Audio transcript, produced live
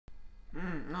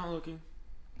Not looking.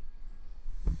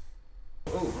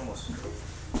 Oh, almost.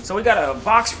 So we got a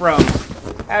box from,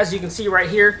 as you can see right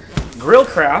here,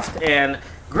 Grillcraft, and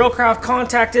Grillcraft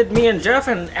contacted me and Jeff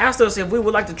and asked us if we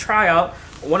would like to try out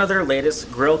one of their latest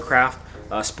Grillcraft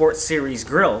Sports Series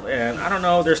grill. And I don't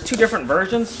know, there's two different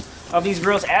versions of these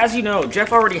grills. As you know,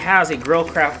 Jeff already has a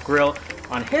Grillcraft grill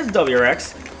on his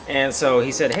WRX, and so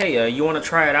he said, hey, you want to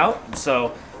try it out?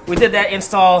 So we did that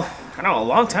install, I don't know, a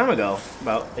long time ago,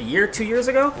 about a year, 2 years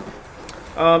ago.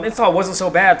 Install wasn't so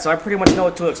bad, so I pretty much know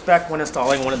what to expect when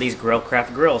installing one of these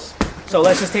Grillcraft grills. So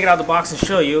let's just take it out of the box and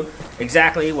show you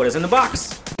exactly what is in the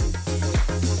box.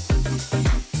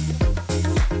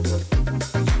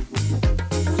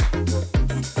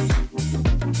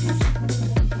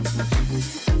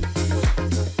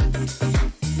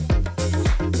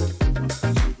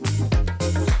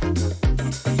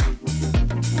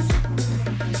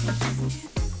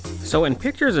 So in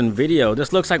pictures and video,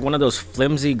 this looks like one of those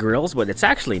flimsy grills, but it's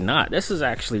actually not. This is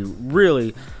actually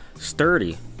really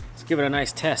sturdy. Let's give it a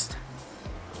nice test.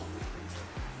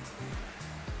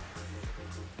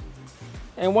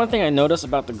 And one thing I noticed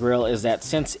about the grill is that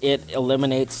since it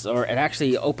eliminates, or it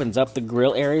actually opens up the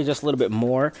grill area just a little bit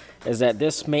more, is that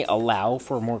this may allow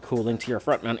for more cooling to your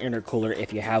front mount intercooler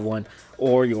if you have one,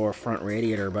 or your front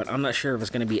radiator. But I'm not sure if it's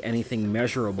going to be anything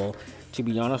measurable, to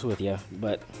be honest with you.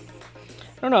 But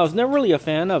I don't know, I was never really a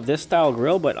fan of this style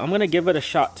grill, but I'm going to give it a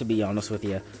shot, to be honest with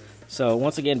you. So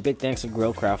once again, big thanks to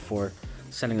Grillcraft for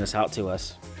sending this out to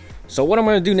us. So what I'm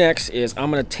going to do next is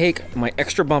I'm going to take my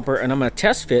extra bumper and I'm going to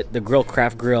test fit the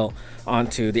Grillcraft grill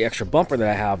onto the extra bumper that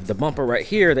I have. The bumper right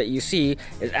here that you see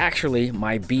is actually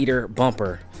my beater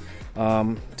bumper.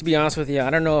 To be honest with you, I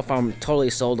don't know if I'm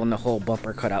totally sold on the whole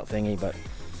bumper cutout thingy, but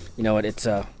you know what, it's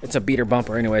a beater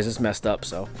bumper anyways. It's messed up,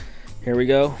 so here we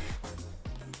go.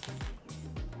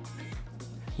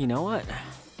 You know what?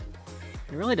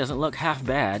 It really doesn't look half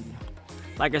bad.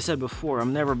 Like I said before, I've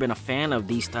never been a fan of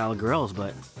these style grills,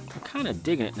 but I'm kind of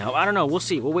digging it now. I don't know, we'll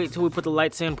see. We'll wait till we put the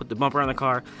lights in, put the bumper on the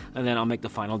car, and then I'll make the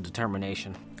final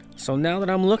determination. So now that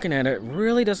I'm looking at it, it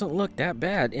really doesn't look that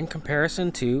bad in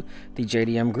comparison to the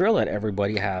JDM grill that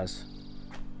everybody has.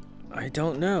 I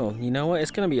don't know. You know what?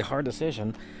 It's going to be a hard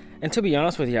decision. And to be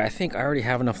honest with you, I think I already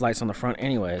have enough lights on the front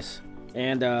anyways.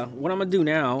 And what I'm gonna do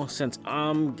now, since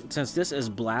this is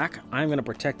black, I'm gonna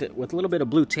protect it with a little bit of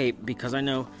blue tape, because I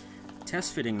know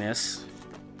test fitting this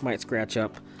might scratch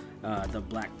up the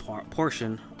black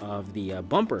portion of the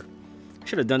bumper. I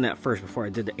should have done that first before I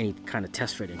did any kind of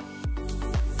test fitting.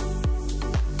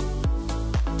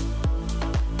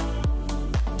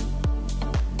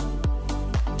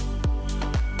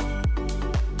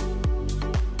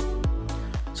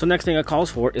 So next thing it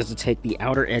calls for is to take the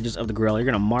outer edges of the grill. You're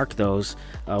going to mark those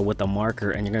with a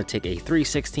marker, and you're going to take a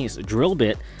 3/16 drill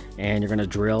bit, and you're going to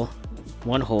drill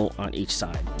one hole on each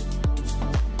side.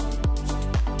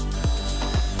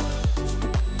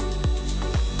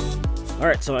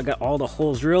 Alright, so I got all the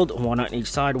holes drilled, one on each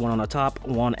side, one on the top,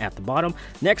 one at the bottom.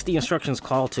 Next, the instructions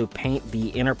call to paint the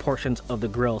inner portions of the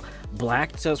grill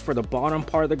black. It says for the bottom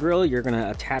part of the grill, you're going to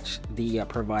attach the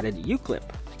provided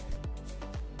U-clip.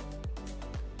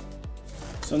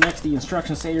 So next, the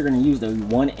instructions say you're going to use the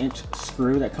 1-inch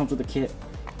screw that comes with the kit,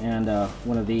 and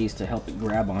one of these to help it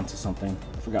grab onto something.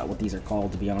 I forgot what these are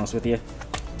called, to be honest with you.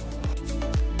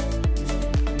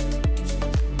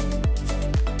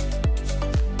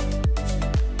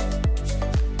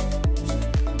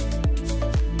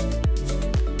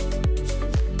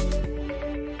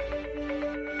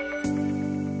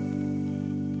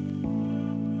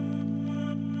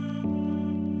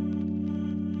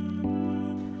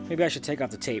 Maybe I should take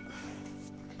off the tape.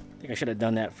 I think I should have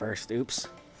done that first. Oops.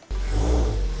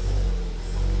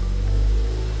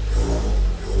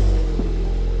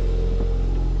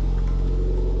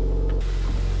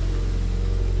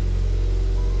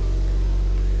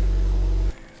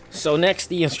 So next,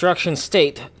 the instructions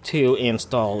state to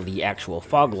install the actual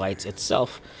fog lights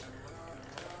itself.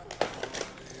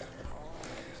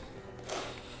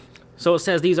 So it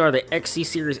says these are the XC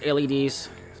series LEDs,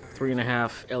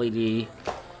 3.5 LED,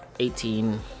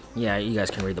 18. Yeah, you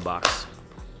guys can read the box.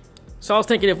 So I was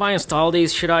thinking, if I install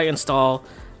these, should I install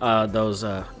those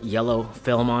yellow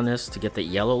film on this to get the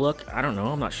yellow look? I don't know,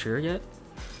 I'm not sure yet.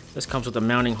 This comes with the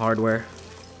mounting hardware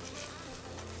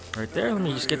right there. Let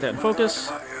me just get that in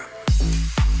focus.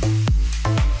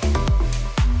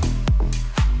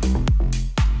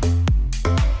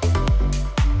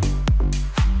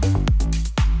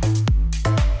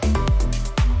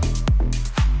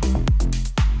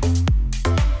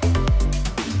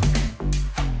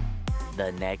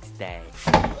 The next day.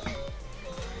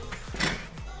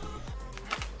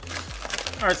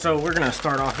 All right, so we're gonna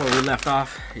start off where we left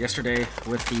off yesterday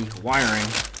with the wiring.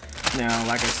 Now,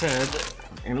 like I said,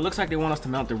 and it looks like they want us to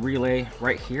mount the relay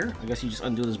right here. I guess you just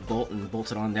undo this bolt and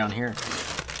bolt it on down here.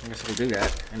 I guess we'll do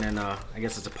that. And then I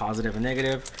guess it's a positive and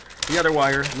negative. The other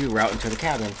wire you route into the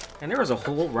cabin. And there is a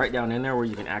hole right down in there where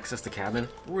you can access the cabin.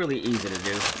 Really easy to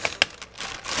do.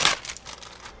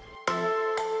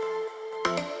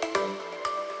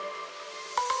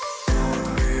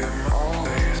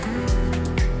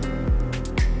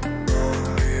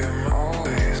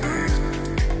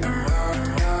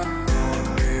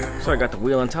 So I got the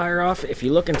wheel and tire off. If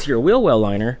you look into your wheel well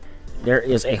liner, there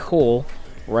is a hole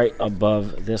right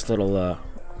above this little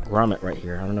grommet right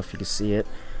here. I don't know if you can see it.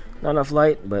 Not enough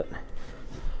light, but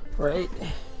right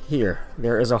here,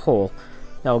 there is a hole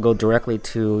that will go directly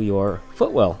to your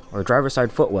footwell or driver's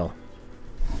side footwell.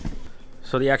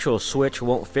 So the actual switch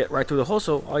won't fit right through the hole,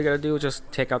 so all you gotta do is just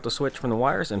take out the switch from the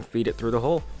wires and feed it through the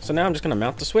hole. So now I'm just gonna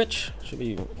mount the switch. Should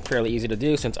be fairly easy to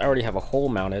do since I already have a hole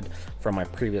mounted from my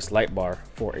previous light bar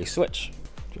for a switch.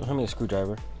 Do you have me a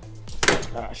screwdriver?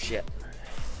 Ah, shit.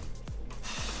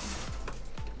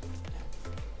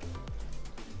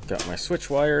 Got my switch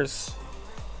wires,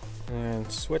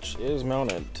 and switch is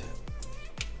mounted.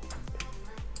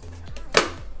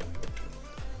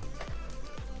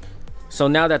 So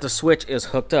now that the switch is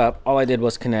hooked up, all I did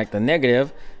was connect the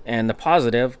negative and the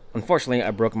positive. Unfortunately,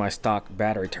 I broke my stock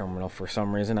battery terminal for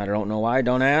some reason. I don't know why,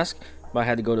 don't ask, but I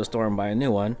had to go to the store and buy a new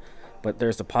one. But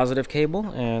there's the positive cable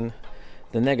and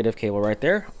the negative cable right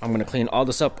there. I'm gonna clean all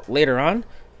this up later on.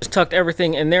 Just tucked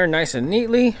everything in there nice and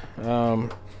neatly.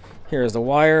 Here's the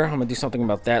wire. I'm gonna do something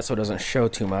about that so it doesn't show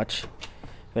too much.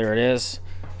 There it is.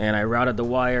 And I routed the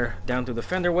wire down through the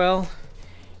fender well.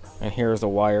 And here's the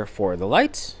wire for the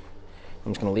lights.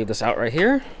 I'm just gonna leave this out right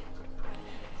here.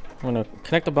 I'm gonna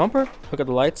connect the bumper, hook up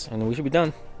the lights, and we should be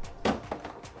done.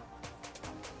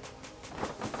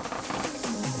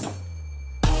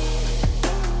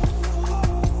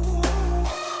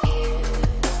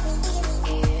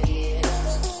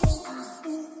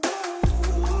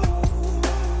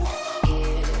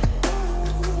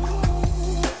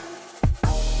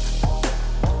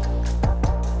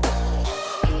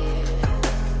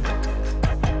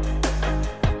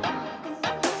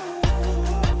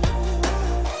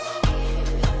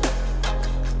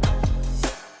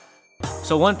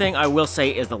 So one thing I will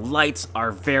say is the lights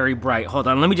are very bright. Hold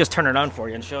on, let me just turn it on for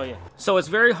you and show you. So it's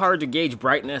very hard to gauge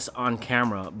brightness on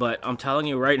camera, but I'm telling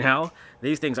you right now,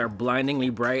 these things are blindingly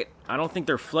bright. I don't think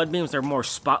they're flood beams, they're more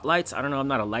spotlights. I don't know, I'm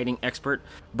not a lighting expert,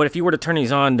 but if you were to turn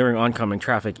these on during oncoming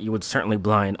traffic, you would certainly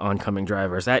blind oncoming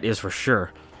drivers, that is for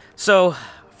sure. So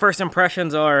first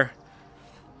impressions are,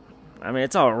 I mean,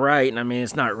 it's all right. I mean,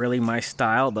 it's not really my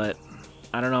style, but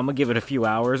I don't know, I'm gonna give it a few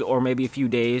hours or maybe a few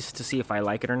days to see if I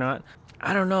like it or not.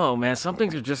 I don't know, man. Some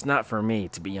things are just not for me,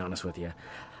 to be honest with you.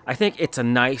 I think it's a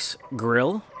nice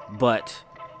grill, but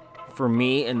for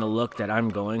me and the look that I'm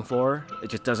going for,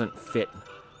 it just doesn't fit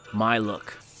my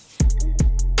look.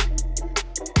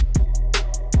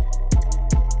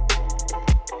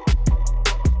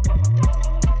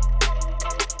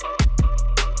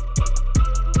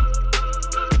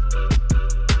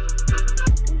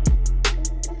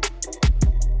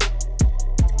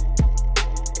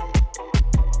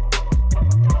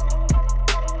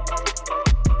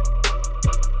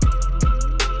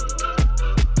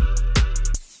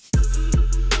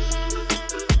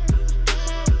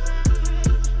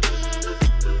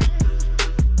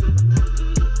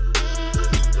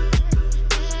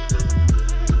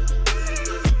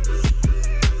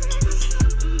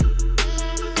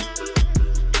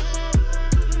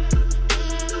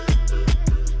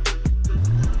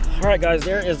 Alright guys,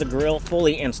 there is the grill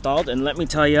fully installed, and let me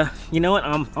tell you, you know what,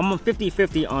 I'm a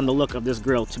 50-50 on the look of this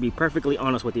grill, to be perfectly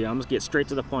honest with you. I'm just get straight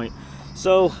to the point.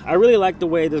 So I really like the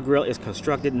way the grill is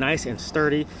constructed, nice and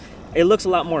sturdy. It looks a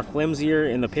lot more flimsier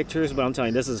in the pictures, but I'm telling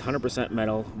you, this is 100%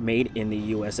 metal, made in the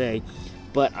USA.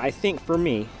 But I think for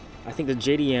me, I think the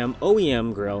JDM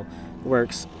OEM grill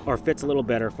works or fits a little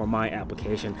better for my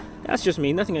application. That's just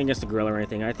me, nothing against the grill or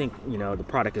anything. I think, you know, the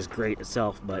product is great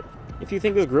itself, but if you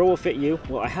think this grill will fit you,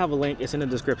 well, I have a link, it's in the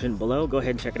description below. Go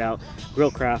ahead and check it out,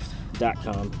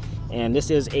 grillcraft.com. And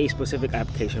this is a specific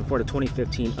application for the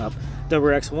 2015 up.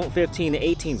 WRX won't 15 to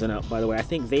 18s and up, by the way. I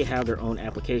think they have their own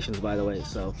applications, by the way.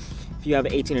 So if you have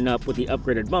 18 and up with the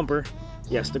upgraded bumper,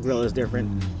 yes, the grill is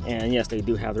different, and yes, they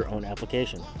do have their own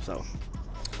application. So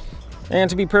And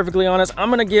to be perfectly honest, I'm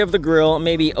gonna give the grill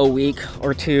maybe a week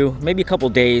or two, maybe a couple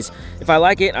days. If I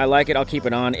like it, I'll keep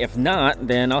it on. If not,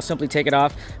 then I'll simply take it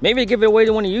off. Maybe give it away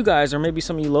to one of you guys, or maybe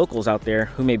some of you locals out there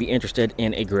who may be interested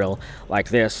in a grill like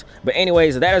this. But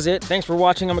anyways, that is it. Thanks for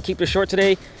watching. I'm gonna keep this short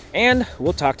today, and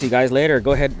we'll talk to you guys later.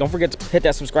 Go ahead, don't forget to hit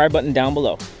that subscribe button down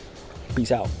below.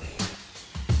 Peace out.